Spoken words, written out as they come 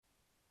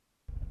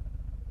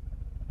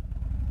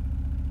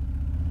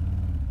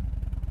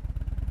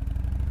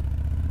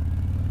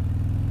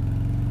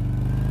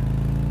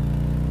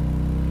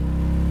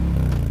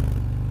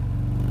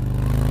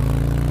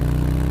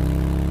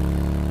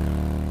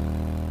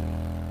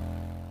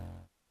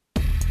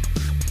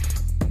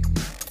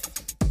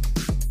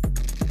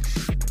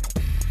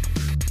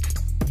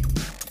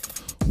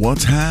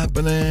What's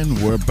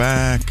happening? We're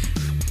back.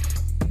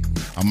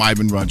 I'm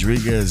Ivan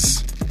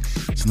Rodriguez.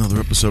 It's another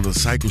episode of the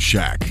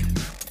Cycleshack,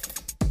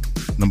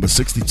 number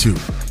 62.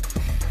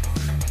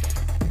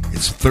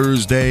 It's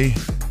Thursday,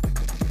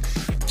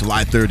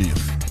 July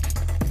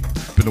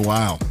 30th. Been a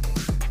while.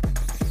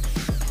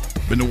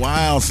 Been a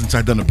while since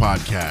I've done a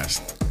podcast.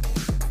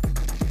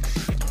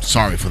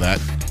 Sorry for that.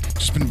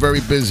 Just been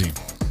very busy.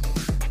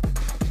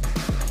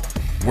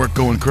 Work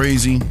going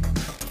crazy.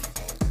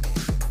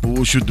 But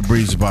we'll shoot the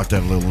breeze about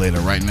that a little later.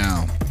 Right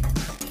now,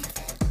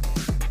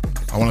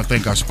 I want to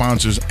thank our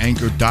sponsors,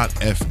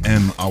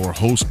 Anchor.fm, our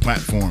host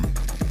platform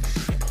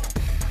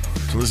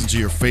to listen to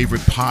your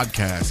favorite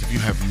podcast. If you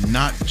have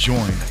not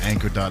joined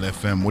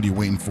Anchor.fm, what are you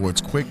waiting for?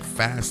 It's quick,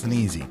 fast, and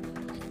easy.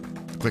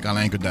 Click on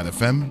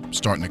Anchor.fm,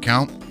 start an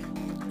account,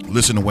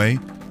 listen away,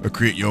 or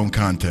create your own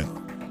content.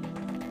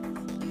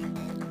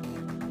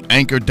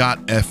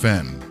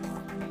 Anchor.fm.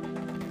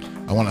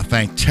 I want to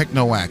thank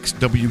TechnoAxe,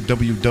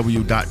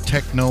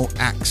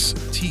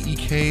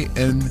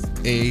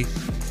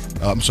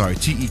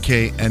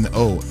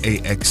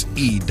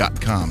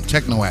 teknoaxe.com.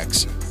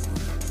 TechnoAxe.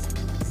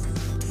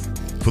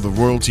 For the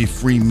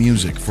royalty-free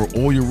music. For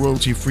all your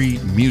royalty-free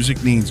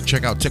music needs,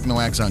 check out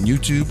TechnoAxe on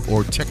YouTube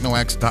or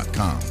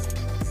technoaxe.com.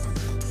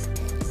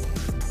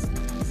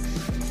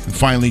 And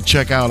finally,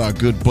 check out our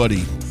good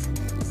buddy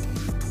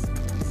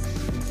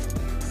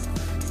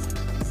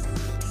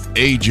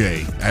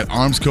AJ at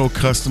Armsco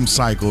Custom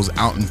Cycles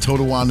out in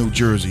Totowa, New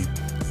Jersey.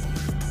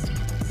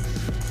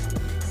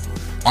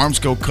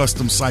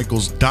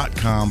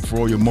 ArmscoCustomCycles.com for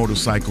all your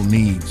motorcycle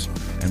needs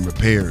and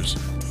repairs.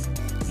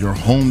 Your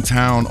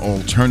hometown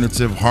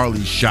alternative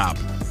Harley shop.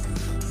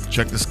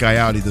 Check this guy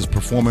out. He does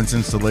performance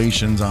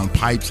installations on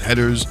pipes,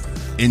 headers,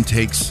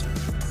 intakes,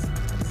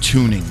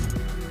 tuning,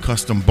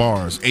 custom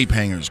bars, ape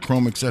hangers,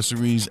 chrome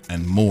accessories,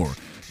 and more.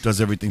 Does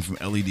everything from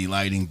LED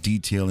lighting,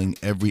 detailing,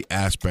 every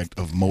aspect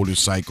of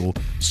motorcycle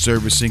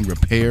servicing,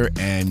 repair,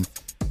 and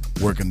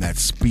working that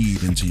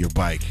speed into your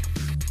bike.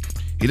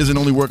 He doesn't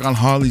only work on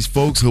Harleys,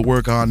 folks. He'll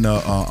work on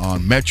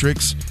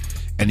metrics,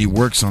 and he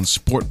works on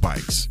sport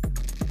bikes.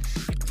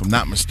 If I'm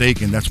not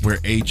mistaken, that's where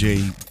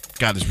AJ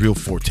got his real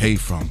forte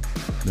from.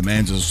 The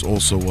man's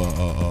also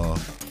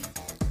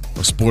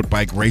a sport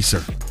bike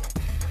racer.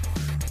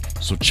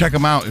 So check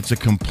him out. It's a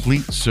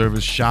complete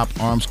service shop,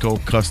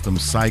 Armsco Custom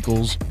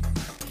Cycles.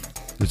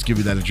 Let's give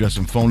you that address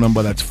and phone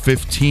number. That's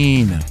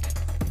 15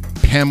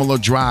 Pamela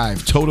Drive,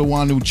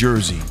 Totowa, New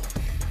Jersey.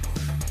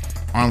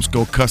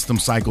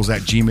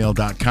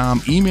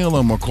 ArmscoCustomCycles@gmail.com. Email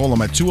them or call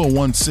them at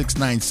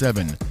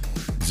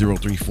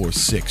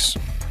 201-697-0346.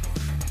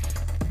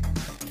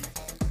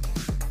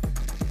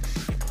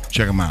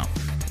 Check them out.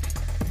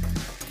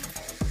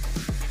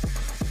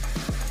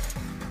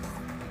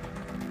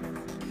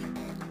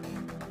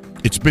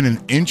 It's been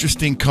an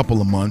interesting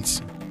couple of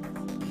months.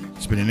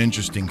 It's been an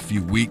interesting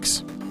few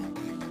weeks.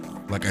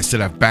 Like I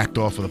said, I've backed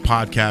off of the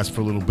podcast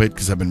for a little bit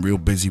because I've been real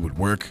busy with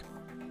work.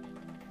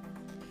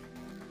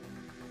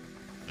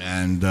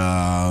 And,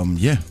 got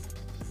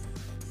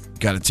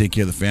to take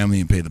care of the family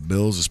and pay the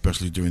bills,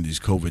 especially during these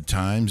COVID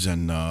times.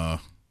 And I'm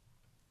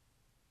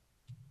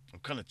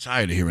kind of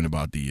tired of hearing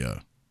about the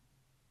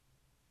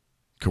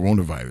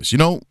coronavirus. You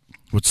know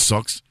what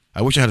sucks?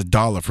 I wish I had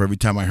 $1 for every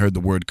time I heard the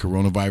word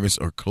coronavirus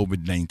or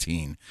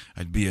COVID-19.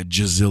 I'd be a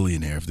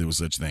gazillionaire if there was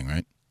such thing,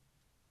 right?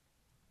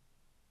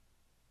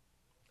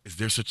 Is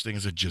there such thing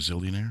as a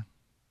gazillionaire?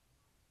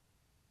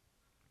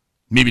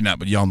 Maybe not,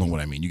 but y'all know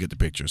what I mean. You get the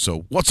picture.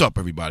 So what's up,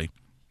 everybody?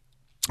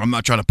 I'm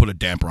not trying to put a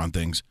damper on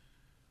things.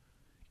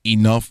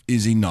 Enough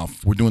is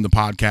enough. We're doing the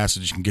podcast so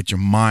that you can get your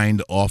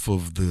mind off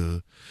of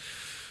the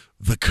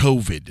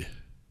COVID.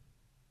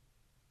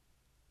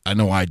 I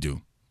know I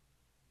do.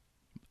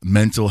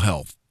 Mental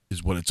health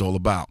is what it's all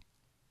about.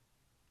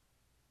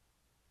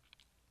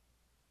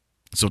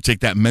 So take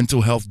that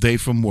mental health day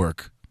from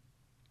work.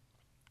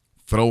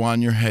 Throw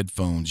on your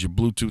headphones, your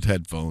Bluetooth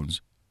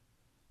headphones,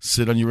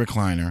 sit on your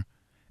recliner,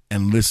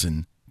 and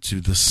listen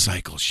to the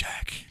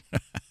Cycleshack.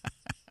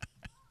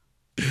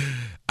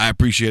 I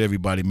appreciate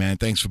everybody, man.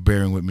 Thanks for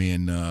bearing with me.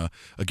 And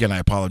again, I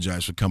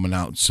apologize for coming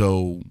out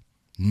so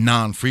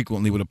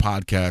non-frequently with a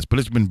podcast, but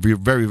it's been very,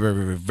 very,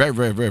 very, very,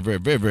 very, very, very, very,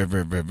 very, very,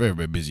 very, very, very,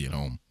 very busy at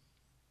home.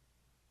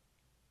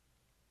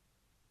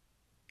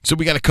 So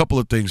we got a couple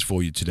of things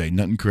for you today.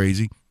 Nothing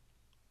crazy.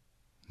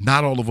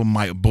 Not all of them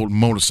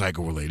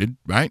motorcycle related,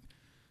 right?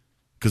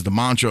 Because the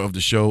mantra of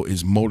the show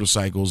is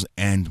motorcycles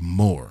and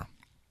more.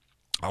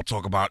 I'll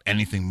talk about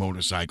anything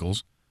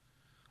motorcycles.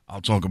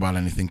 I'll talk about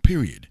anything,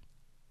 period.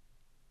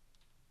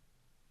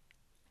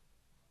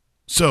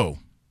 So,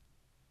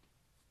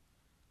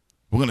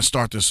 we're going to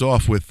start this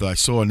off with, I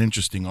saw an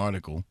interesting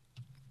article,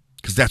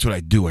 because that's what I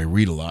do. I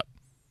read a lot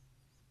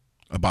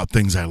about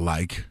things I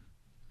like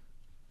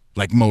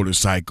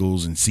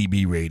motorcycles and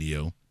CB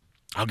radio.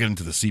 I'll get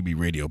into the CB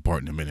radio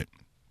part in a minute.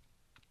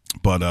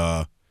 But,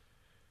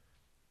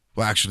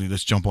 well, actually,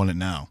 let's jump on it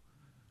now.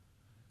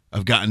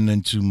 I've gotten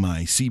into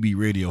my CB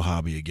radio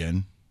hobby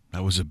again.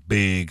 I was a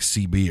big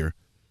CBer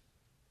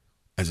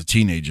as a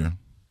teenager.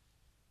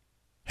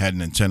 Had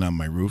an antenna on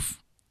my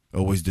roof.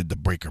 Always did the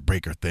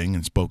breaker thing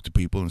and spoke to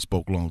people and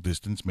spoke long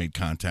distance, made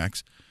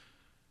contacts.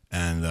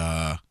 And,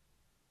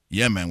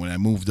 yeah, man, when I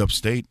moved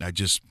upstate, I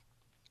just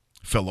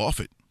fell off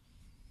it.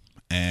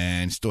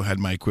 And still had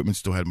my equipment,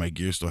 still had my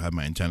gear, still had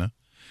my antenna.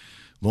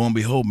 Lo and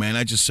behold, man,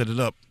 I just set it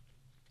up.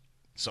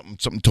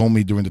 Something told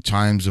me during the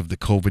times of the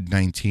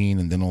COVID-19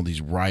 and then all these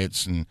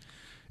riots and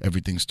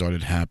everything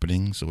started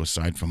happening. So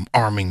aside from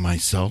arming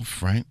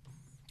myself, right,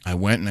 I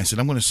went and I said,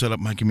 I'm going to set up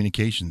my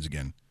communications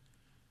again.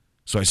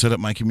 So I set up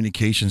my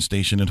communication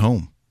station at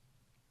home.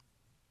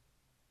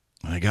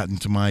 I got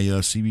into my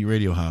CB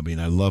radio hobby,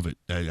 and I love it.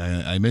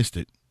 I missed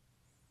it.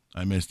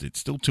 I missed it.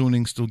 Still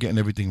tuning, still getting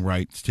everything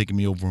right. It's taken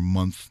me over a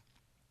month,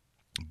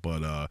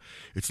 but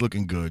it's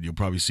looking good. You'll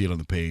probably see it on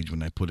the page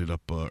when I put it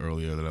up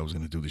earlier that I was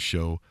going to do the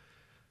show.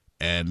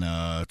 And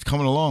it's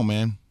coming along,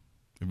 man.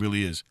 It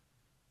really is.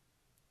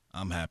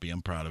 I'm happy.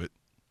 I'm proud of it.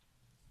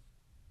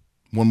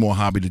 One more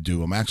hobby to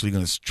do. I'm actually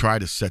going to try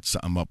to set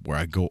something up where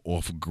I go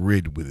off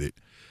grid with it.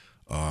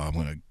 I'm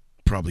going to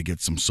probably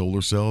get some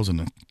solar cells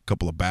and a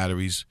couple of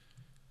batteries,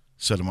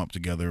 set them up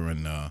together,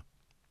 and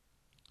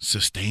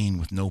sustain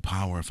with no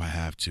power if I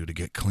have to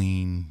get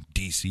clean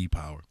DC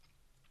power.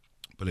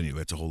 But anyway,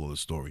 that's a whole other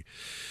story.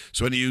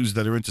 So any of you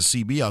that are into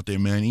CB out there,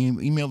 man,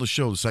 email the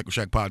show, the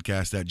Cycleshack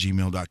Podcast at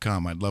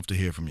gmail.com. I'd love to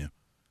hear from you.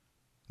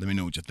 Let me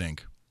know what you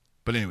think.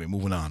 But anyway,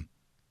 moving on.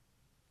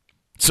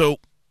 So,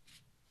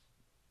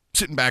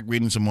 sitting back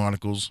reading some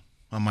articles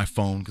on my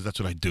phone, because that's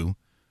what I do.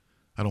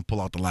 I don't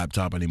pull out the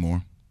laptop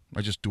anymore.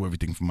 I just do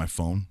everything from my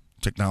phone.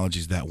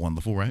 Technology's that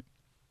wonderful, right?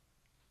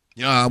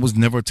 You know, I was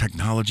never a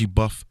technology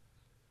buff.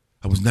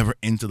 I was never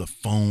into the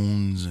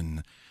phones,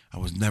 and I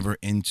was never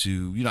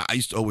into, I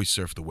used to always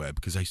surf the web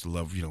because I used to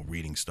love,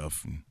 reading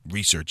stuff and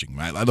researching.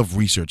 Right? I love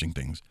researching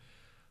things,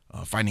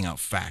 finding out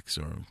facts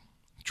or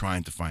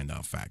trying to find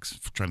out facts.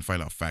 Trying to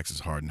find out facts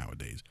is hard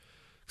nowadays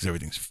because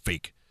everything's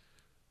fake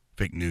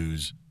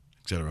news,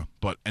 etc.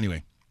 But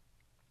anyway,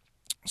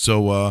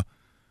 so,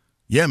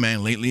 yeah,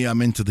 man, lately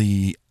I'm into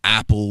the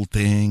Apple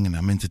thing, and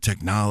I'm into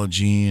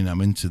technology, and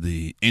I'm into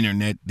the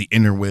internet, the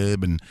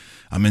interweb, and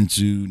I'm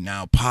into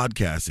now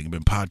podcasting. I've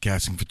been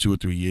podcasting for 2 or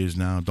 3 years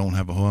now. I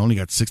only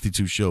got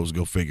 62 shows,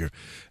 go figure.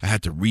 I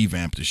had to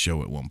revamp the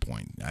show at one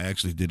point. I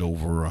actually did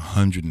over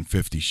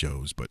 150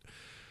 shows, but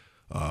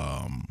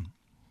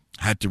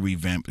had to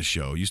revamp the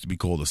show. It used to be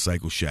called the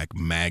Cycleshack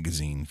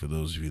Magazine, for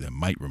those of you that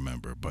might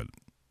remember, but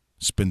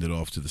spinned it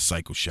off to the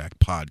Cycleshack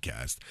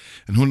Podcast.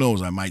 And who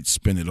knows, I might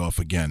spin it off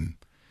again.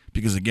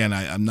 Because, again,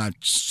 I'm not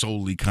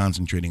solely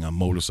concentrating on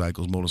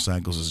motorcycles.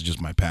 Motorcycles is just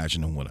my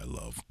passion and what I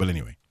love. But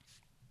anyway.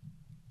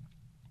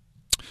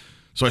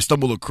 So I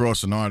stumbled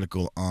across an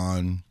article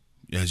on,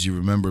 as you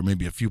remember,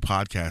 maybe a few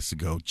podcasts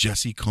ago,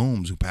 Jessie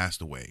Combs, who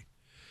passed away.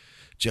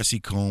 Jessie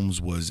Combs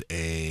was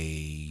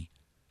a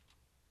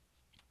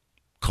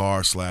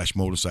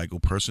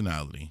car/motorcycle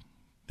personality.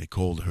 They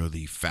called her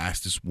the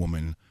fastest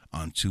woman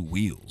on two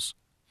wheels.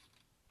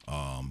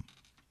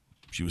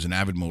 She was an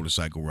avid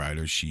motorcycle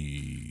rider.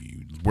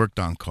 She worked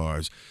on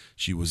cars.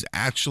 She was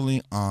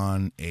actually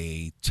on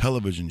a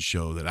television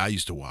show that I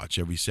used to watch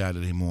every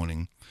Saturday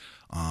morning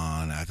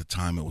on, at the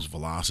time, it was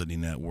Velocity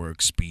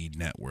Network, Speed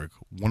Network,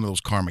 one of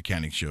those car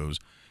mechanic shows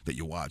that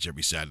you watch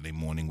every Saturday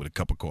morning with a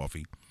cup of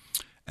coffee.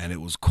 And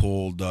it was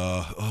called,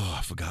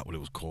 I forgot what it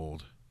was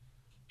called.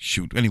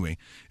 Shoot. Anyway,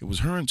 it was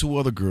her and two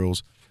other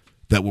girls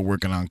that were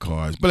working on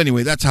cars. But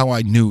anyway, that's how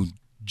I knew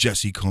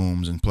Jessie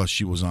Combs, and plus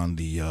she was on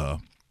the...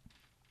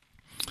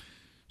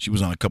 She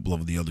was on a couple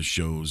of the other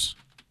shows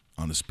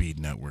on the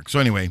Speed Network. So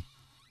anyway,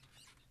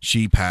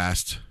 she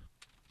passed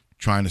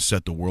trying to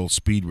set the world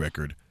speed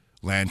record,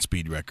 land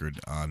speed record,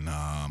 on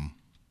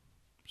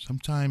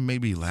sometime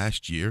maybe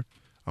last year,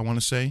 I want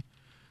to say.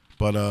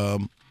 But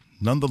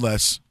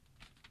nonetheless,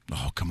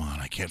 oh, come on,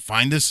 I can't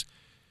find this.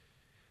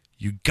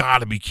 You got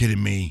to be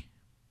kidding me.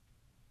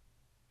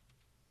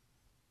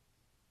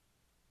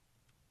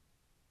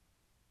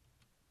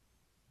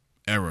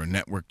 Error,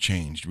 network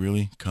changed.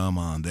 Really? Come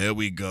on. There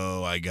we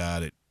go. I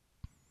got it.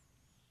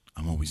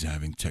 I'm always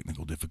having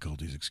technical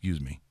difficulties. Excuse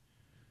me.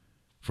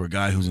 For a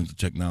guy who's into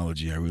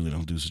technology, I really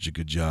don't do such a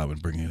good job in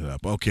bringing it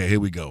up. Okay, here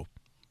we go.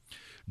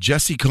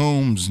 Jessie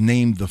Combs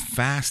named the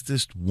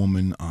fastest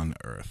woman on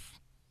Earth.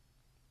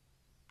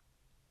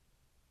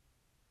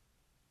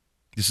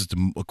 This is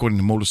according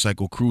to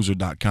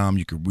motorcyclecruiser.com.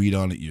 You can read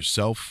on it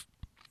yourself.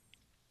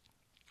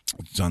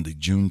 It's on the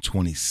June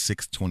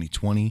 26,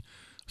 2020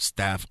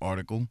 staff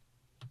article.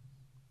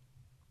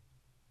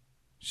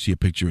 See a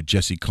picture of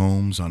Jessie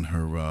Combs on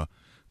her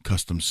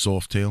custom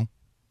Softail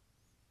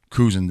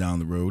cruising down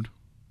the road.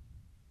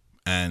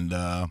 And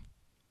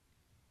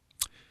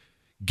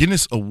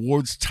Guinness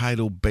Awards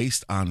title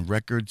based on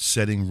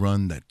record-setting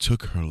run that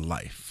took her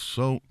life.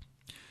 So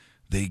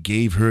they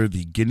gave her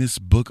the Guinness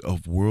Book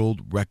of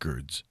World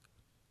Records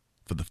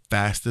for the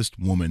fastest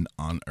woman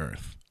on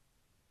Earth.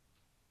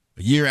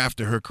 A year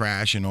after her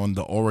crash and on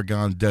the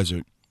Oregon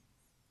desert,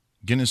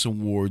 Guinness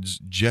awards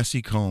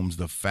Jessie Combs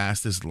the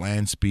fastest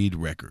land speed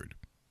record.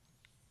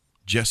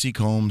 Jessie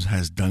Combs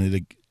has done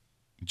it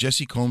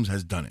Jessie Combs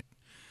has done it.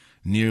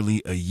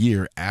 Nearly a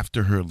year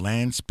after her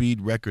land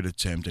speed record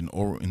attempt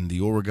in the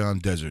Oregon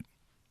desert,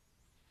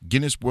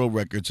 Guinness World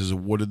Records has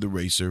awarded the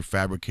racer,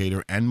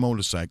 fabricator, and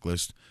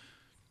motorcyclist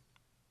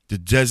the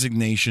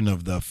designation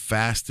of the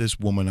fastest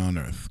woman on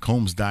Earth.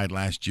 Combs died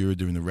last year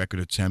during the record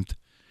attempt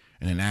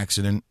in an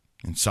accident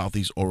in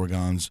southeast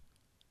Oregon's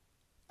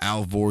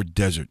Alvord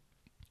Desert.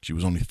 She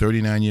was only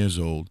 39 years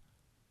old.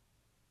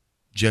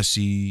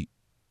 Jessie's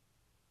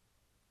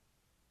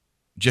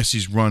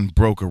run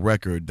broke a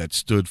record that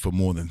stood for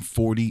more than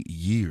 40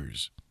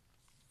 years.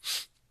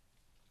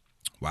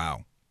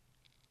 Wow.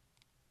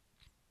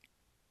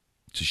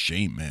 It's a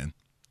shame, man.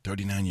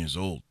 39 years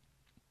old.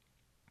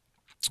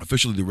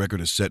 Officially, the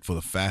record is set for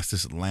the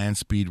fastest land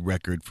speed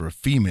record for a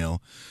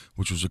female,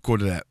 which was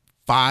recorded at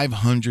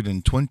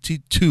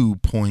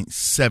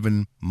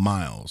 522.7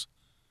 miles,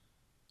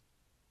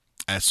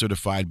 as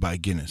certified by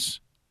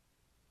Guinness.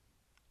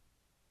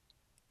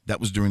 That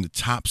was during the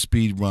top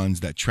speed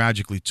runs that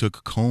tragically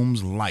took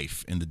Combs'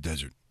 life in the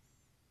desert.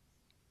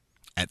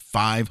 At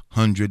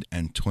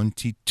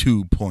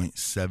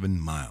 522.7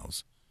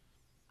 miles.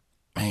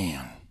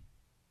 Man.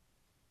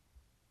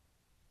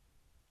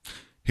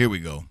 Here we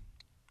go.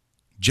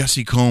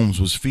 Jessie Combs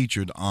was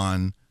featured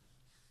on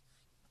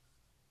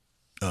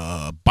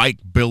Bike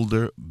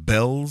Builder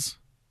Bells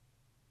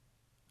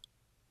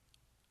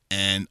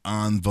and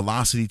on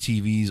Velocity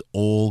TV's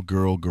All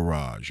Girls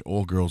Garage.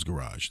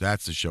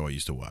 That's the show I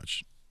used to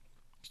watch.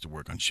 I used to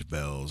work on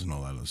Chevelles and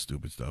all that other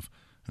stupid stuff.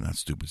 And not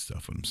stupid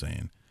stuff, what I'm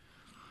saying.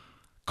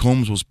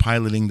 Combs was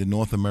piloting the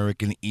North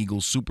American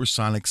Eagle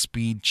Supersonic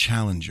Speed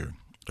Challenger,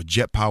 a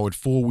jet-powered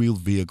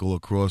four-wheeled vehicle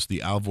across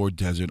the Alvord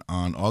Desert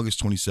on August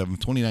 27,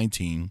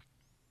 2019.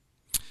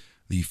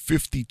 The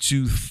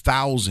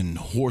 52,000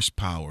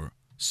 horsepower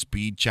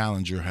Speed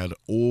Challenger had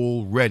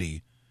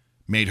already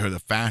made her the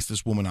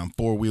fastest woman on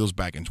four wheels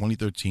back in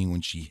 2013 when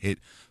she hit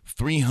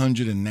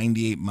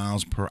 398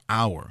 miles per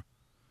hour.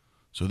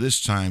 So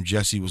this time,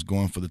 Jessie was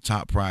going for the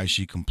top prize.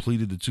 She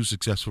completed the two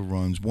successful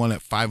runs, one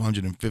at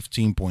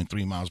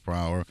 515.3 miles per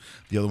hour,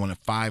 the other one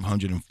at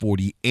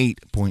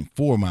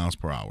 548.4 miles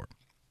per hour.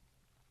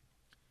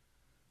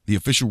 The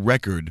official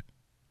record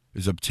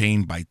is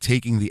obtained by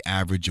taking the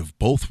average of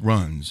both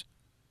runs.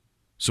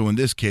 So in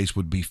this case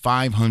would be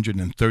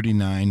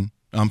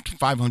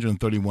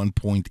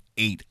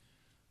 531.8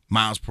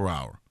 miles per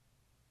hour,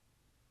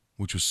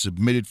 which was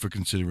submitted for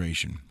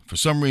consideration. For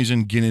some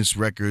reason, Guinness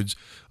Records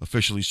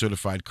officially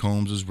certified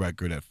Combs'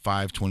 record at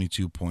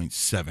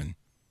 522.7,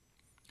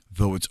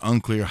 though it's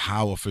unclear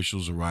how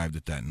officials arrived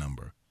at that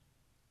number.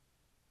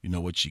 You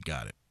know what? She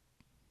got it.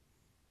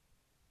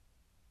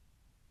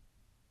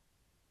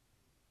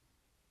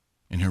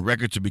 In her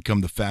record to become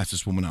the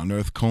fastest woman on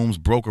Earth, Combs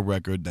broke a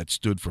record that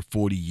stood for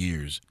 40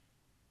 years.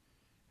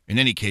 In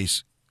any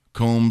case,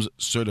 Combs'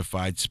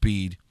 certified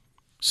speed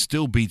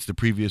still beats the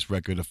previous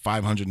record of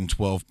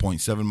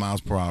 512.7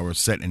 miles per hour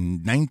set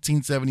in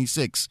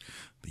 1976,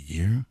 the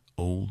year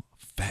old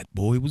fat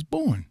boy was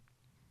born,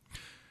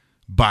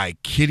 by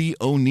Kitty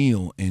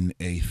O'Neill in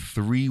a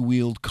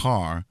three-wheeled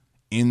car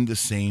in the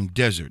same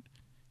desert.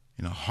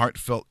 In a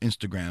heartfelt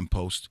Instagram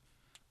post,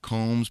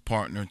 Combs'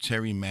 partner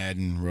Terry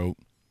Madden wrote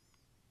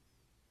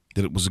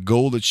that it was a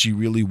goal that she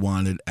really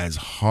wanted, as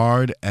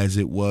hard as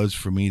it was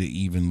for me to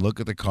even look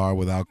at the car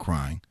without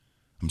crying.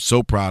 I'm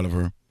so proud of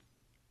her.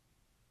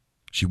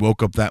 She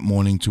woke up that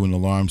morning to an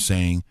alarm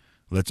saying,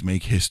 "Let's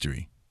make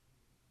history."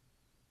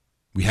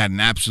 We had an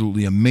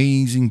absolutely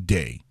amazing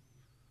day.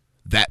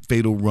 That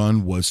fatal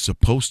run was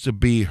supposed to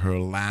be her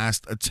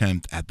last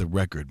attempt at the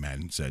record,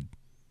 Madden said.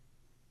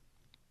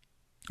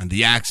 And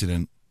the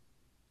accident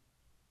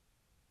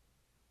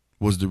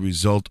was the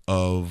result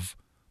of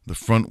the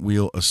front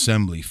wheel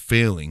assembly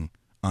failing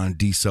on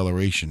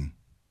deceleration.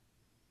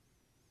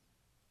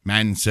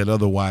 Madden said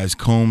otherwise.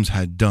 Combs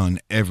had done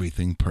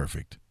everything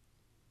perfect.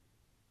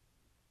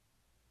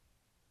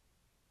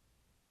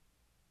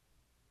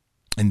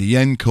 In the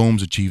end,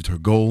 Combs achieved her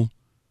goal.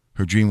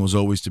 Her dream was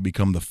always to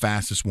become the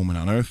fastest woman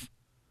on Earth,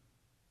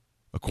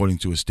 according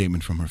to a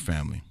statement from her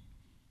family.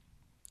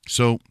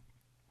 So,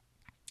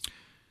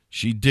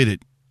 she did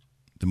it.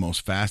 The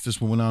most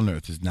fastest woman on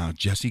Earth is now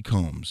Jessie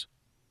Combs.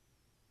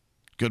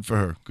 Good for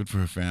her. Good for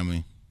her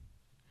family.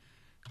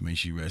 May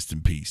she rest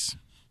in peace.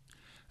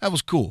 That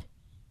was cool.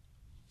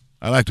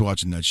 I liked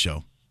watching that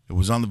show. It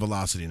was on the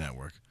Velocity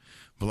Network.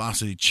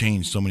 Velocity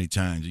changed so many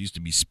times. It used to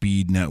be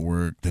Speed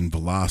Network, then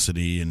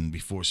Velocity, and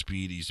before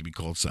Speed, it used to be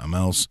called something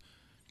else.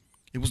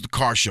 It was the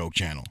car show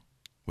channel,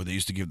 where they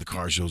used to give the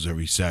car shows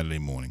every Saturday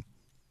morning.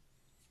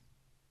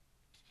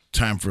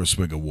 Time for a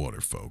swig of water,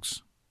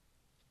 folks.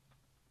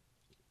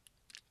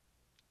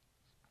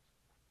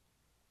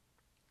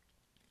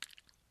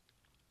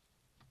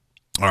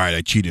 All right,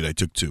 I cheated. I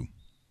took two.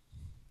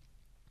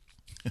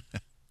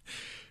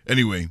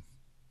 Anyway,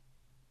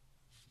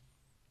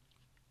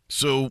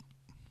 so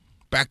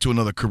back to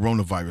another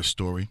coronavirus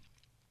story.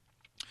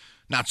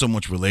 Not so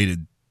much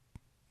related,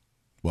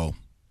 well,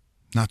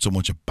 not so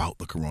much about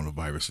the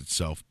coronavirus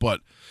itself,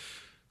 but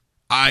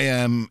I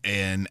am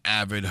an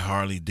avid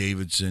Harley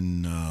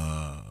Davidson.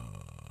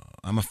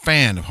 I'm a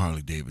fan of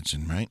Harley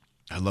Davidson, right?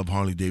 I love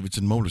Harley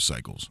Davidson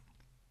motorcycles.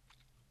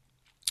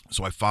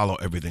 So I follow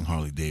everything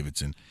Harley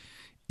Davidson.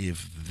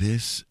 If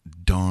this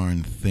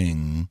darn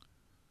thing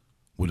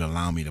would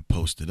allow me to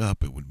post it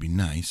up, it would be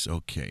nice.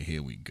 Okay,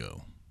 here we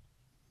go.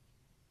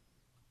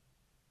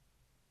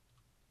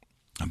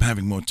 I'm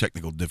having more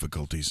technical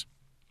difficulties.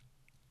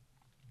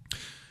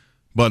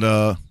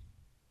 But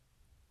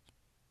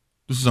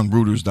this is on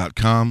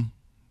Reuters.com,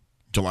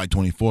 July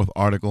 24th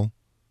article.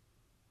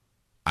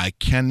 I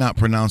cannot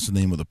pronounce the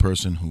name of the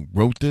person who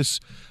wrote this.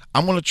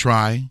 I'm going to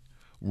try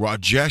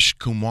Rajesh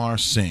Kumar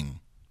Singh.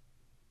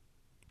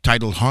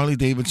 Titled, Harley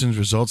Davidson's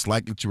results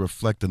likely to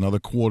reflect another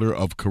quarter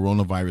of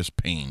coronavirus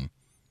pain.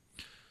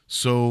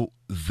 So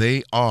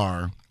they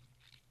are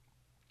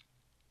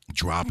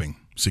dropping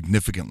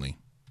significantly.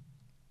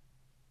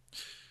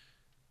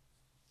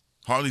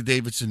 Harley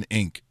Davidson,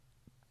 Inc.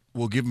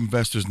 will give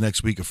investors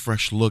next week a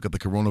fresh look at the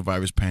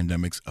coronavirus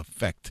pandemic's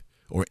effect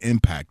or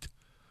impact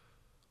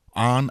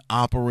on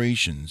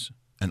operations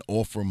and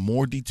offer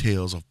more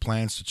details of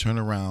plans to turn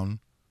around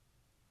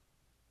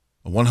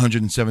a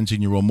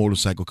 117-year-old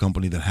motorcycle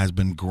company that has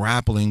been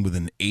grappling with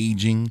an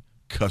aging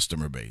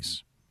customer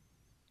base.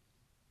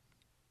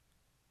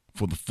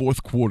 For the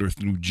fourth quarter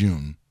through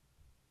June,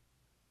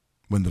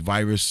 when the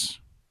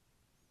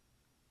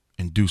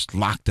virus-induced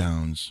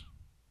lockdowns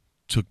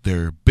took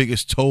their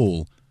biggest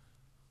toll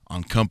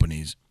on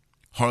companies,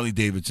 Harley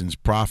Davidson's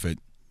profit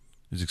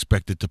is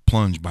expected to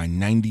plunge by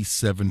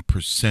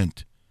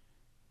 97%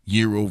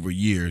 year over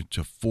year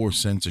to 4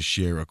 cents a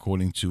share,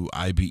 according to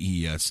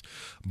IBES.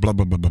 Blah,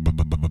 blah, blah, blah, blah,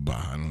 blah, blah,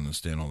 blah. I don't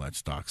understand all that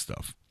stock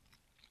stuff.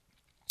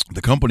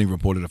 The company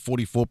reported a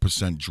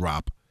 44%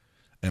 drop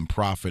in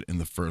profit in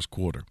the first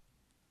quarter.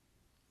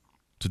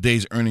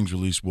 Today's earnings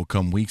release will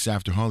come weeks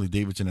after Harley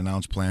Davidson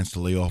announced plans to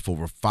lay off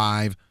over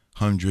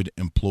 500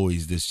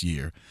 employees this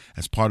year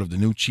as part of the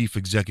new chief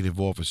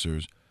executive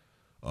officer's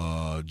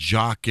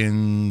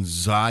Jochen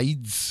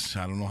Zeids,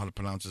 I don't know how to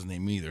pronounce his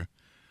name either,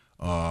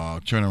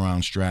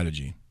 turnaround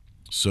strategy.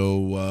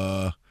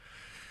 So,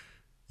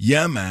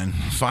 yeah, man,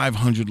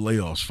 500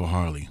 layoffs for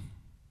Harley.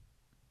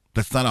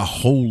 That's a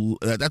whole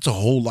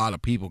lot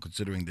of people,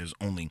 considering there's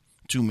only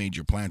two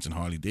major plants in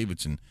Harley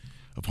Davidson's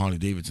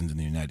in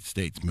the United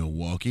States,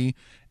 Milwaukee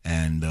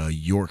and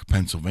York,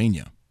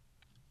 Pennsylvania.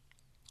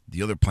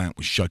 The other plant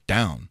was shut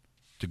down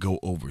to go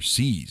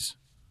overseas.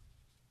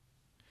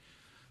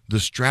 The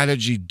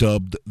strategy,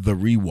 dubbed the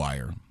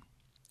Rewire,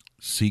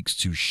 seeks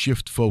to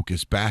shift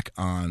focus back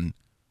on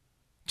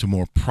to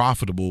more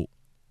profitable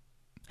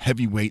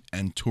heavyweight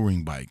and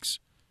touring bikes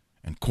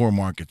and core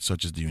markets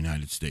such as the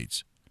United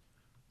States.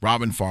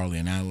 Robin Farley,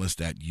 an analyst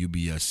at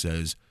UBS,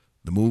 says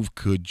the move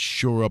could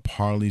shore up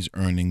Harley's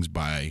earnings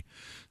by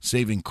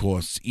saving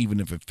costs even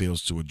if it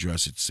fails to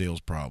address its sales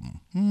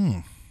problem.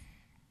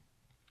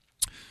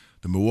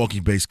 The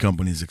Milwaukee-based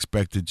company is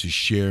expected to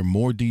share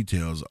more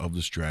details of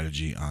the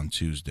strategy on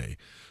Tuesday.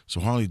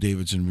 So Harley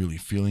Davidson really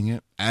feeling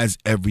it, as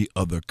every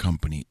other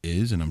company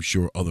is, and I'm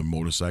sure other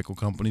motorcycle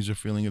companies are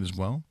feeling it as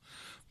well.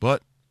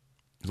 But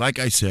like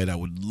I said, I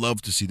would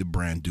love to see the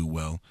brand do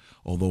well,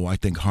 although I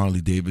think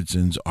Harley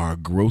Davidsons are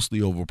grossly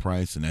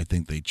overpriced, and I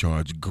think they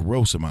charge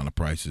gross amount of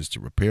prices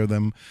to repair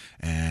them,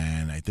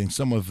 and I think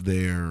some of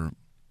their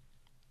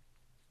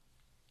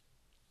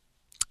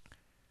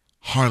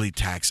Harley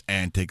tax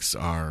antics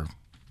are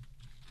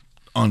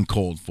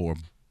uncalled for.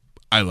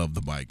 I love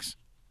the bikes.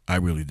 I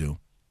really do.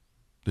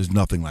 There's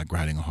nothing like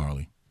riding a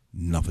Harley.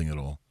 Nothing at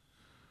all.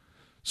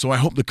 So I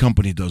hope the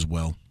company does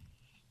well.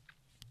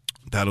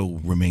 That'll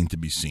remain to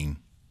be seen.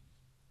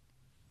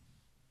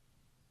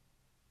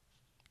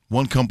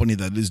 One company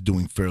that is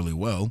doing fairly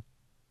well,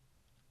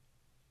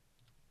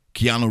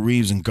 Keanu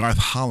Reeves and Garth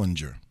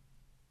Hollinger.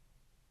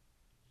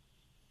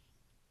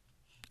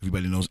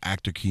 Everybody knows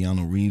actor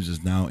Keanu Reeves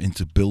is now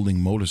into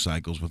building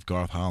motorcycles with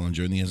Garth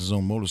Hollinger, and he has his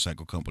own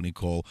motorcycle company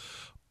called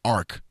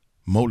ARC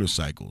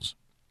Motorcycles.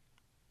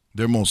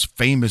 Their most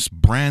famous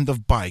brand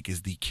of bike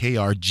is the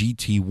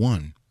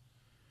KR-GT1,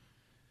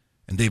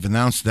 and they've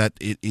announced that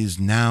it is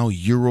now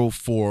Euro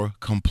 4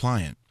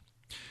 compliant.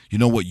 You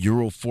know what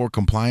Euro 4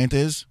 compliant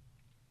is?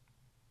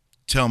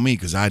 Tell me,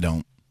 because I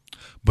don't.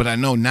 But I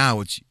know now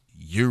it's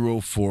Euro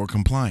 4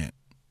 compliant.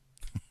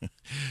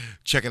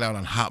 Check it out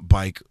on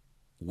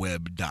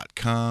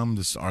hotbikeweb.com.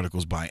 This article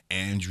is by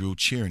Andrew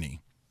Cherney.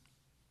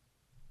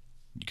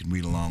 You can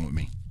read along with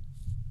me.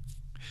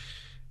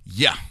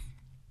 Yeah.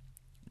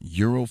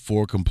 Euro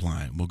 4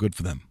 compliant. Well, good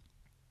for them.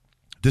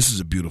 This is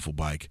a beautiful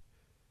bike.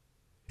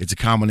 It's a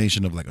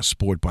combination of like a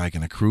sport bike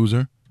and a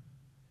cruiser.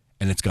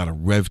 And it's got a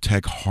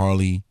RevTech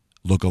Harley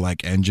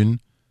lookalike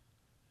engine,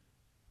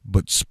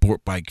 but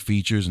sport bike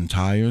features and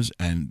tires,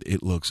 and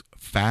it looks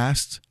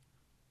fast,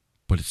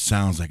 but it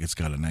sounds like it's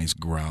got a nice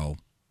growl.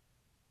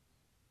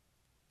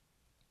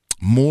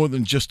 More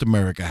than just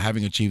America,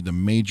 having achieved a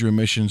major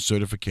emissions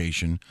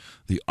certification,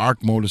 the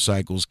ARC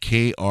Motorcycles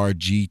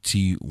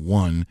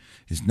KRGT1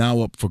 is now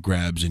up for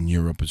grabs in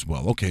Europe as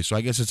well. Okay, so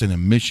I guess it's an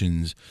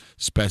emissions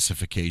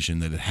specification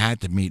that it had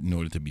to meet in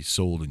order to be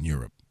sold in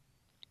Europe.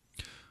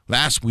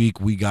 Last week,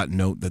 we got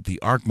note that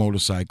the ARC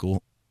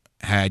motorcycle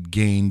had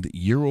gained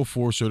Euro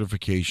 4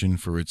 certification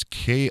for its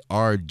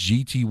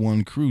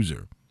KRGT1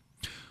 cruiser.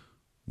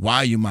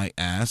 Why, you might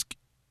ask,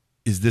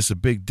 is this a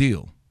big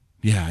deal?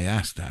 Yeah, I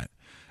asked that.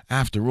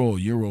 After all,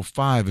 Euro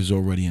 5 is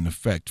already in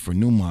effect for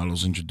new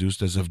models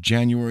introduced as of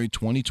January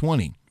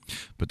 2020.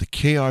 But the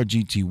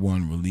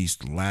KRGT1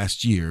 released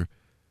last year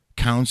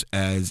counts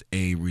as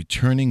a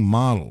returning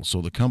model,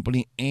 so the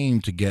company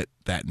aimed to get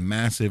that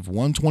massive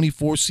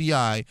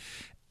 124Ci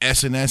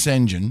S&S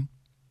engine,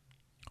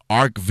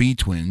 ARC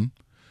V-twin,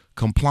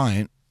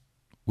 compliant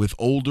with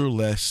older,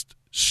 less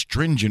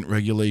stringent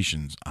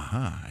regulations.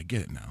 Aha, I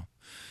get it now.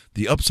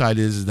 The upside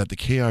is that the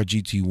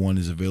KRGT1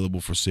 is available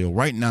for sale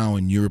right now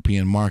in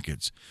European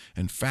markets.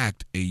 In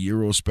fact, a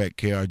Euro-spec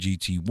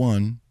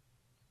KRGT1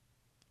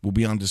 will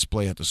be on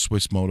display at the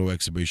Swiss Moto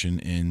exhibition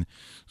in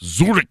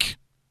Zurich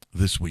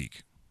this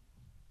week.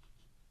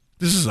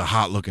 This is a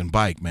hot-looking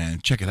bike,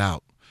 man. Check it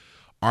out.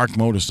 ARC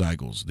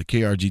Motorcycles, the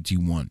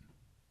KRGT1.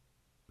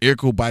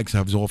 Air-cooled bikes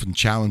have often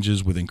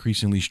challenges with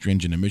increasingly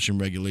stringent emission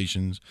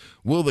regulations.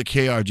 Will the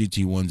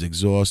KRGT1's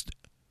exhaust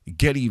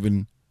get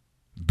even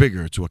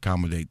bigger to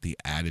accommodate the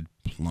added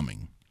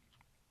plumbing?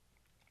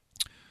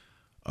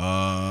 There's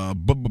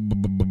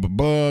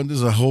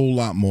a whole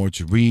lot more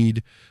to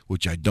read,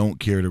 which I don't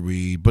care to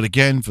read. But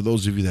again, for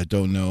those of you that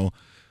don't know,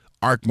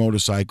 ARC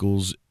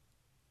Motorcycles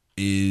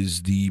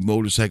is the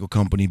motorcycle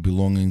company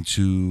belonging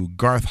to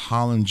Garth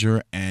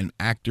Hollinger and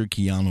actor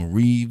Keanu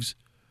Reeves.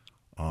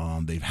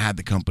 They've had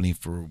the company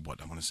for,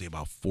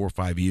 about 4 or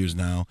 5 years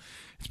now.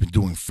 It's been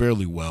doing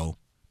fairly well.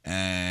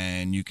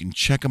 And you can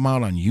check him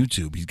out on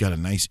YouTube. He's got a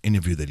nice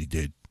interview that he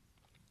did.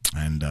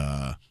 And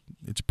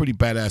it's a pretty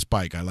badass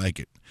bike. I like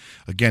it.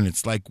 Again,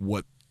 it's like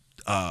what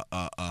a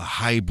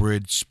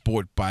hybrid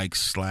sport bike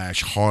 /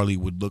 Harley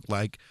would look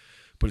like.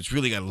 But it's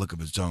really got a look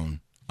of its own.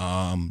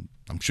 I'm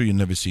sure you've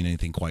never seen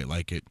anything quite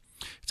like it.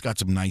 It's got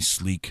some nice,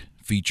 sleek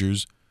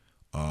features.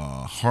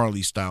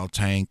 Harley style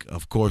tank.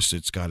 Of course,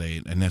 it's got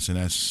an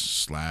S&S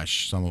 /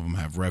 some of them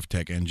have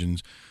RevTech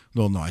engines.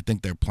 No, I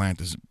think their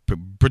plant is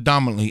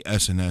predominantly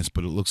S&S,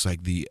 but it looks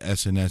like the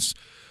S&S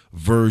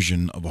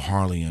version of a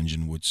Harley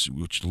engine, which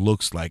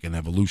looks like an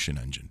Evolution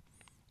engine.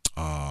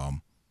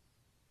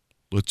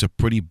 It's a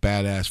pretty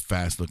badass,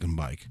 fast-looking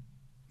bike.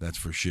 That's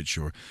for shit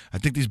sure. I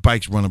think these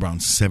bikes run around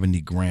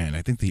 $70,000.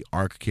 I think the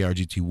ARC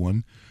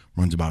KRGT1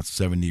 runs about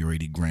 $70,000 or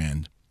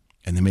 $80,000,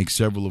 and they make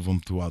several of them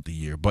throughout the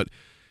year. But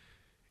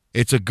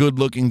it's a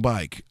good-looking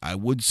bike. I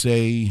would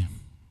say,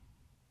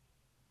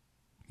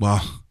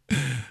 well,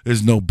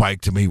 there's no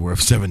bike to me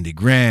worth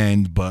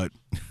 $70,000, but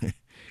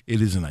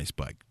it is a nice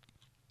bike.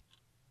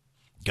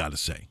 Gotta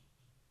say.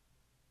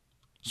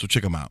 So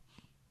check them out.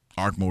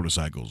 ARC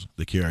Motorcycles,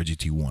 the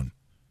KRGT1.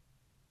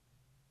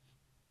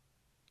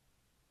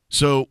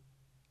 So,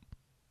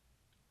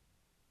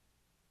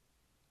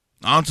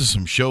 on to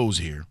some shows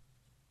here.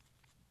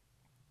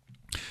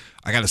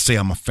 I gotta say,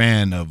 I'm a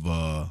fan of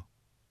the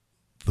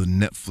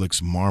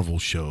Netflix Marvel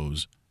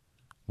shows,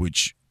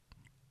 which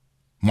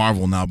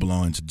Marvel, now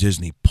belonging to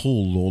Disney,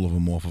 pulled all of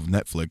them off of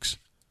Netflix.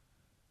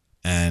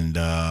 And,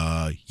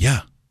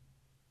 yeah.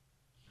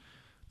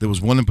 There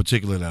was one in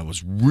particular that I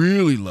was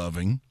really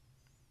loving,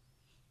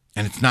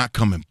 and it's not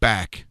coming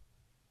back,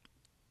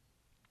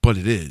 but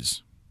it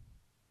is.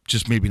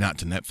 Just maybe not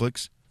to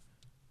Netflix.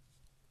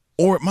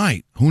 Or it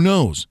might. Who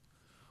knows?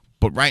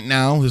 But right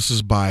now, this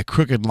is by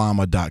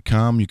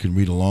crookedllama.com. You can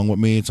read along with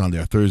me. It's on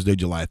their Thursday,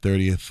 July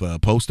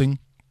 30th posting.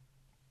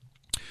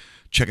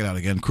 Check it out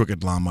again,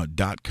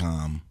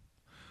 crookedllama.com.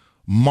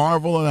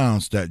 Marvel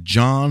announced that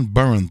Jon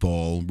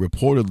Bernthal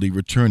reportedly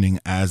returning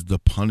as the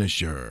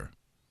Punisher.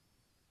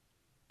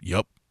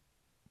 Yep.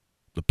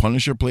 The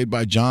Punisher, played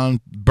by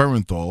Jon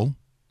Bernthal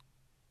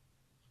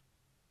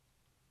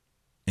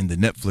in the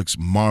Netflix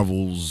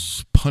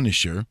Marvel's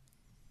Punisher,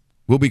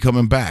 will be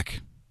coming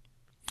back.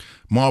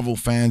 Marvel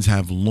fans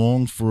have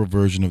longed for a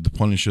version of the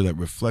Punisher that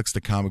reflects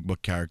the comic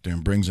book character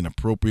and brings an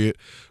appropriate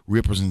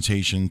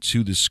representation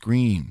to the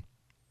screen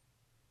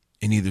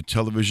in either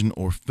television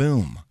or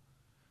film.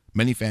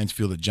 Many fans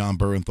feel that Jon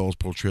Bernthal's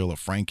portrayal of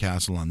Frank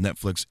Castle on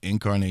Netflix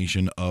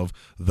incarnation of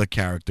the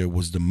character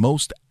was the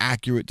most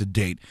accurate to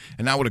date,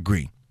 and I would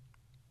agree.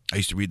 I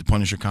used to read the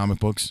Punisher comic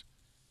books,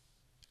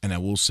 and I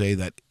will say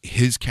that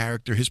his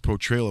character, his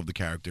portrayal of the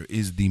character,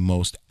 is the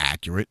most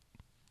accurate.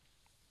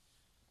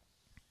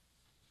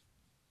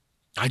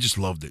 I just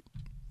loved it.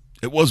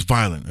 It was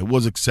violent. It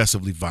was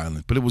excessively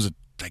violent, but it was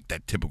like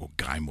that typical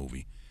guy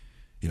movie.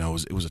 You know,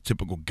 it was a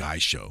typical guy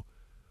show.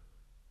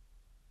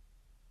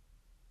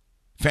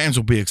 Fans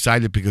will be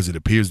excited because it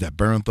appears that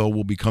Bernthal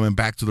will be coming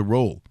back to the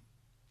role.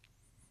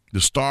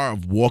 The star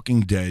of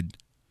Walking Dead,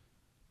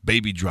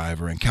 Baby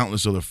Driver, and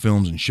countless other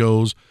films and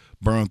shows,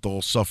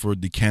 Bernthal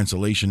suffered the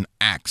cancellation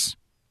axe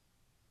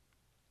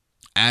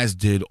as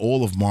did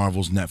all of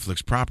Marvel's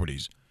Netflix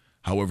properties.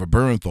 However,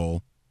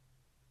 Bernthal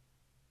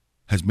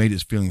has made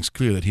his feelings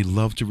clear that he'd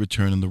love to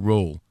return in the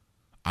role,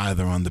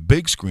 either on the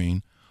big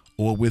screen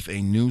or with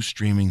a new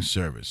streaming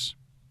service.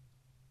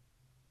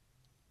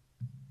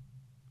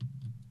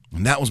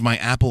 And that was my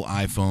Apple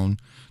iPhone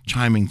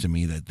chiming to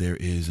me that there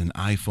is an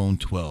iPhone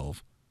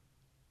 12.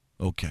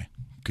 Okay,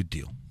 good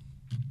deal.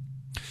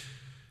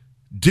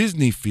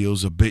 Disney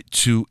feels a bit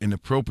too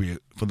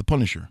inappropriate for The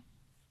Punisher,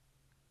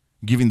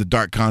 given the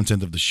dark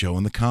content of the show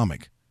and the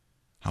comic.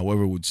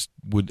 However,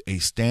 would a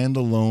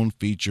standalone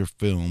feature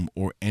film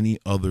or any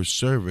other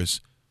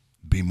service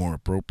be more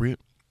appropriate?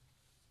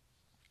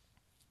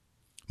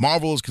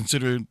 Marvel is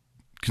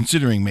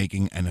considering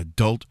making an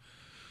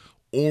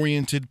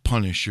adult-oriented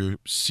Punisher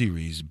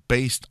series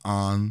based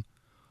on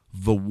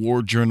the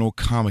War Journal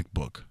comic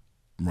book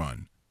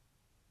run,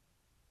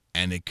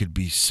 and it could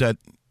be set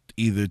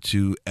either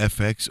to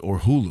FX or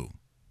Hulu.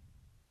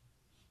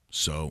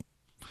 So,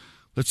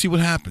 let's see what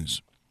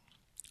happens.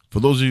 For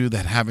those of you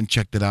that haven't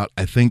checked it out,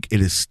 I think it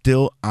is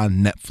still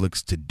on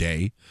Netflix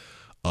today.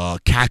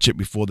 Catch it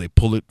before they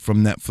pull it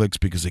from Netflix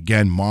because,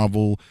 again,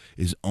 Marvel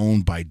is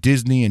owned by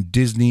Disney, and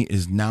Disney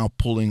is now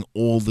pulling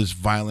all this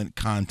violent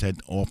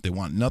content off. They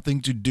want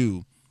nothing to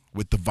do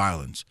with the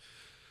violence.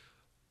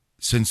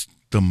 Since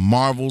the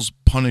Marvel's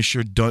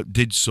Punisher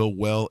did so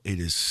well, it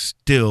is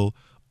still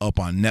up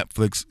on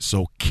Netflix,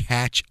 so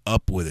catch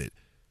up with it.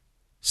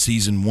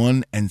 Season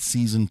 1 and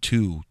Season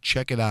 2.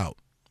 Check it out.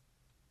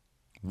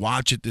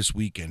 Watch it this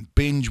weekend.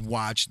 Binge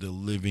watch the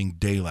living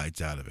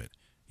daylights out of it.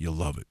 You'll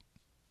love it.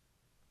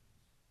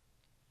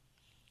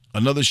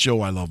 Another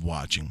show I love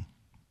watching.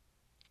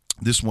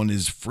 This one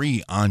is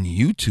free on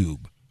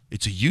YouTube.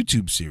 It's a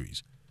YouTube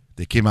series.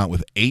 They came out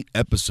with 8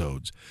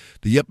 episodes.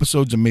 The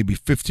episodes are maybe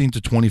 15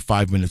 to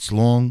 25 minutes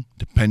long,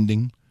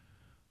 depending.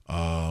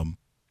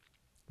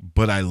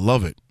 But I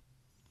love it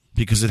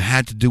because it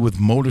had to do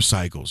with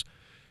motorcycles.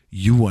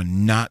 You are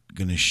not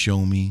going to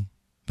show me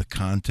the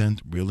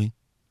content, really?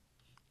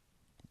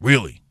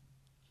 Really?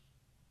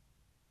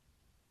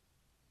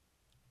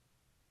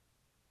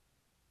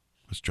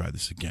 Let's try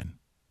this again.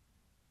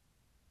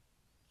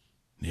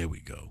 There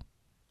we go.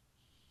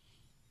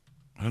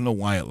 I don't know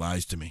why it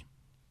lies to me.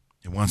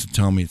 It wants to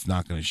tell me it's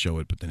not going to show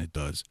it, but then it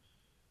does.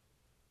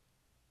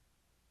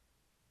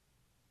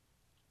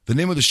 The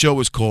name of the show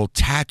is called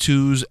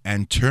Tattoos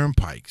and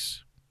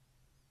Turnpikes.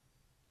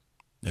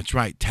 That's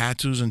right,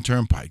 Tattoos and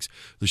Turnpikes.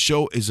 The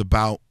show is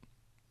about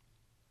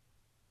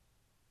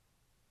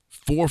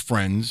 4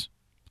 friends,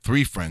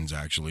 3 friends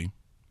actually,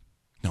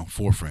 no,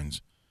 4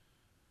 friends,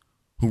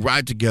 who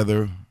ride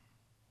together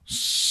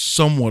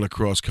somewhat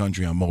across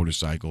country on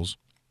motorcycles.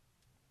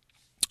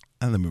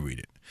 And let me read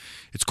it.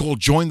 It's called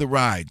Join the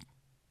Ride,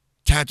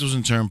 Tattoos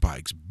and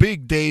Turnpikes.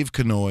 Big Dave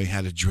Kanoy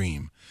had a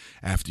dream.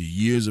 After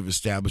years of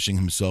establishing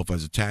himself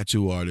as a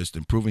tattoo artist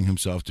and proving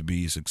himself to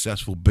be a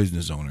successful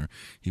business owner,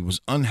 he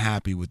was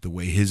unhappy with the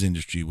way his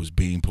industry was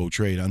being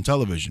portrayed on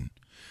television.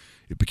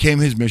 It became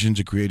his mission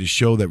to create a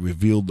show that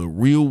revealed the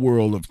real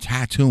world of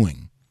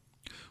tattooing.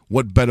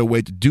 What better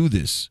way to do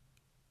this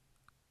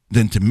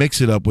than to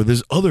mix it up with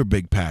his other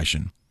big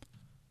passion?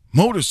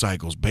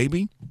 Motorcycles,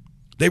 baby.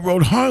 They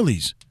rode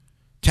Harleys.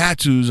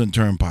 Tattoos and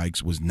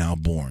Turnpikes was now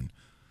born.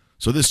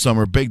 So this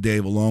summer, Big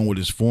Dave, along with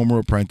his former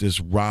apprentice,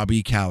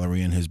 Robbie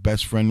Calorie, and his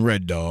best friend,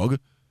 Red Dog,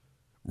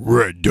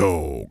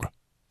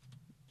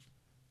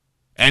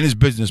 and his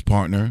business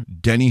partner,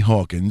 Denny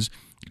Hawkins,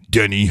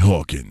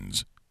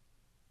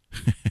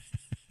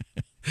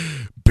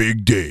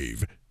 Big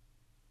Dave,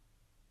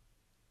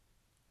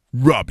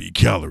 Robbie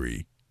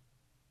Calorie,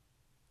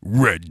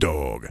 Red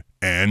Dog,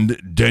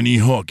 and Denny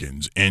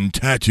Hawkins in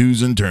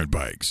Tattoos and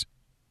Turnpikes.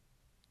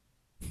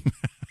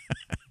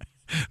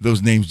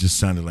 Those names just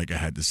sounded like I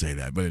had to say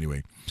that. But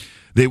anyway,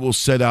 they will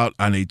set out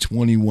on a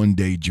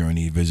 21-day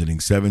journey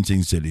visiting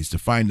 17 cities to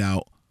find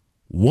out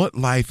what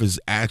life is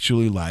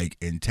actually like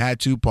in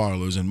tattoo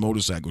parlors and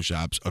motorcycle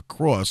shops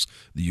across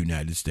the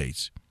United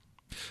States.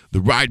 The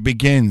ride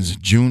begins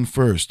June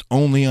 1st,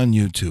 only on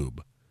YouTube.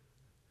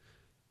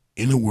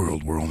 In a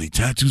world where only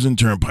tattoos and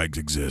turnpikes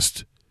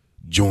exist,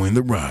 join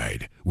the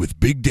ride with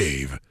Big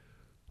Dave,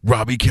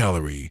 Robbie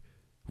Calorie,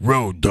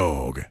 Road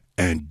Dog,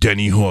 and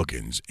Denny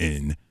Hawkins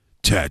in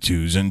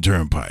Tattoos and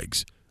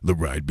Turnpikes. The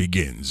ride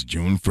begins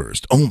June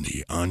 1st,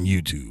 only on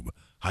YouTube.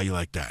 How you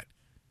like that?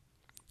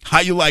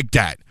 How you like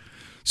that?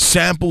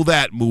 Sample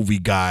that, movie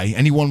guy.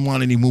 Anyone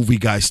want any movie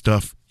guy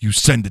stuff? You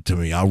send it to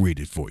me. I'll read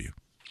it for you.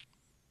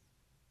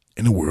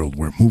 In a world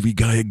where movie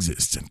guy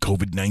exists and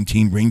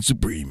COVID-19 reigns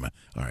supreme.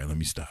 All right, let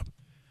me stop.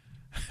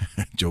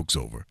 Joke's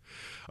over.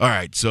 All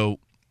right, so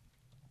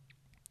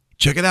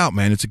check it out,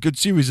 man. It's a good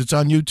series. It's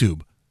on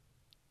YouTube.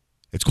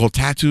 It's called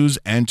Tattoos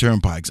and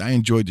Turnpikes. I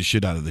enjoyed the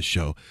shit out of the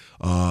show.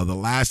 The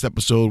last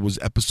episode was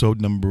episode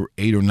number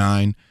 8 or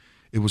 9.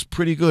 It was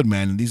pretty good,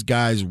 man. And these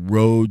guys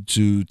rode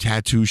to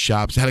tattoo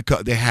shops.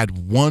 They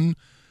had one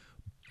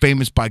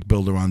famous bike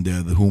builder on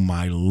there whom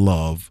I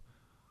love.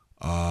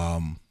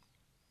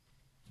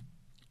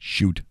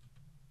 Shoot.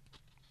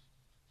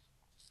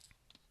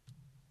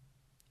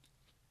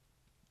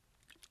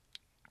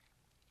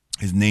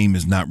 His name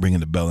is not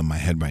ringing a bell in my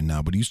head right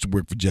now, but he used to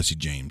work for Jesse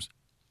James.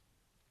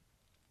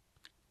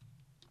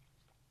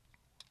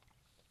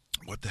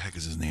 What the heck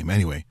is his name?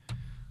 Anyway,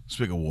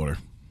 swig of water.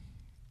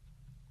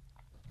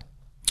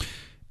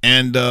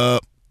 And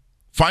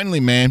finally,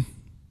 man,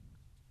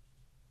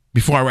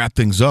 before I wrap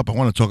things up, I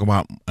want to talk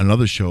about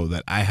another show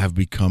that I have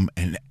become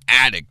an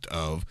addict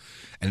of,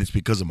 and it's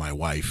because of my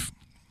wife,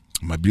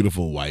 my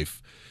beautiful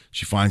wife.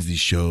 She finds these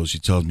shows, she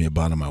tells me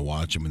about them, I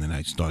watch them, and then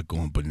I start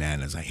going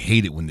bananas. I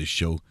hate it when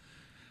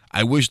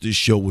I wish this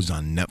show was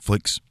on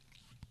Netflix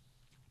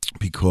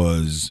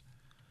because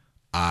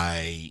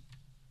I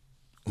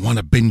want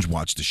to binge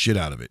watch the shit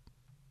out of it.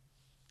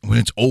 When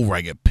it's over,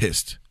 I get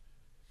pissed.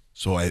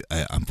 So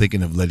I'm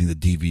thinking of letting the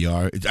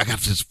DVR. I got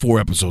just 4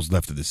 episodes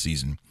left of this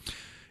season.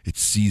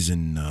 It's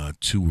season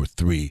 2 or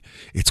 3.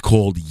 It's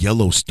called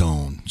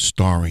Yellowstone,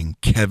 starring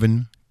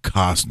Kevin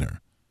Costner.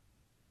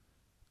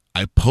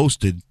 I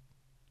posted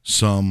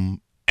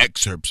some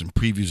excerpts and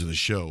previews of the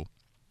show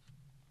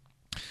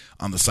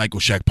on the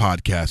Cycleshack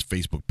Podcast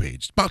Facebook page.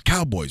 It's about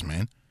cowboys,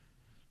 man.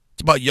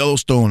 It's about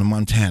Yellowstone in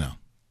Montana.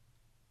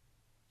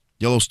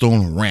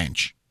 Yellowstone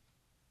Ranch.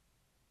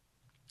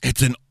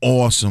 It's an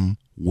awesome,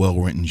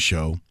 well-written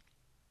show.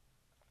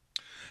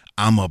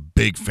 I'm a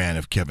big fan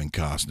of Kevin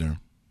Costner.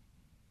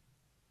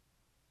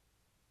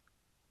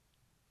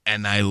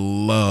 And I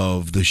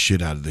love the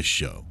shit out of this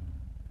show.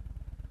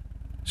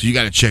 So you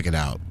got to check it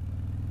out.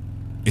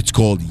 It's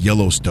called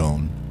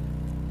Yellowstone.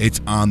 It's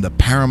on the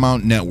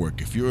Paramount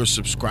Network. If you're a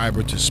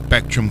subscriber to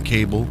Spectrum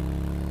Cable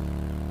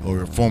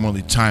or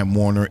formerly Time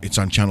Warner, it's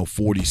on channel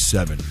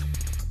 47.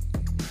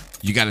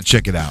 You got to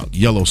check it out.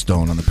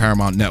 Yellowstone on the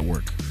Paramount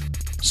Network.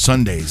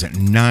 Sundays at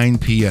 9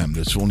 p.m.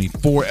 There's only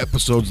 4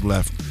 episodes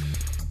left.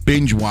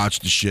 Binge watch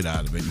the shit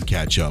out of it and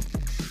catch up.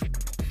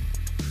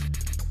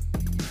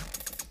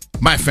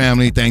 My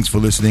family, thanks for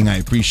listening. I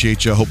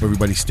appreciate you. I hope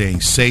everybody's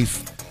staying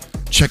safe.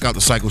 Check out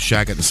the Cycle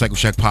Shack at the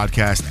Cycleshack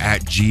Podcast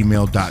at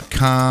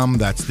gmail.com.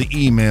 That's the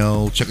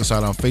email. Check us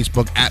out on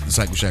Facebook at the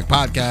Cycleshack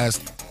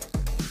Podcast.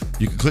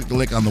 You can click the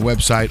link on the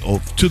website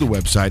or to the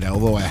website,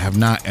 although I have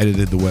not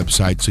edited the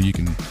website, so you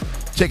can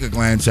take a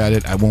glance at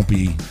it. I won't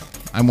be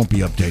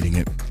updating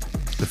it.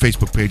 The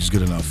Facebook page is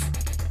good enough.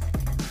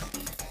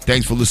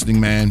 Thanks for listening,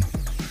 man.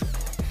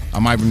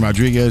 I'm Ivan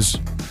Rodriguez.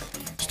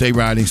 Stay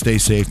riding, stay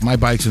safe. My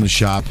bike's in the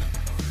shop.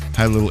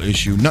 Had a little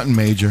issue. Nothing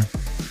major.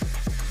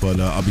 But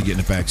I'll be getting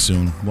it back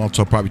soon. Well,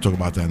 I'll probably talk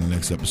about that in the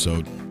next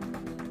episode.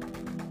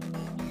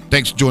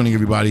 Thanks for joining,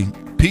 everybody.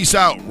 Peace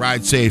out.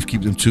 Ride safe.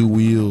 Keep them 2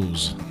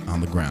 wheels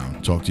on the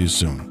ground. Talk to you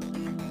soon.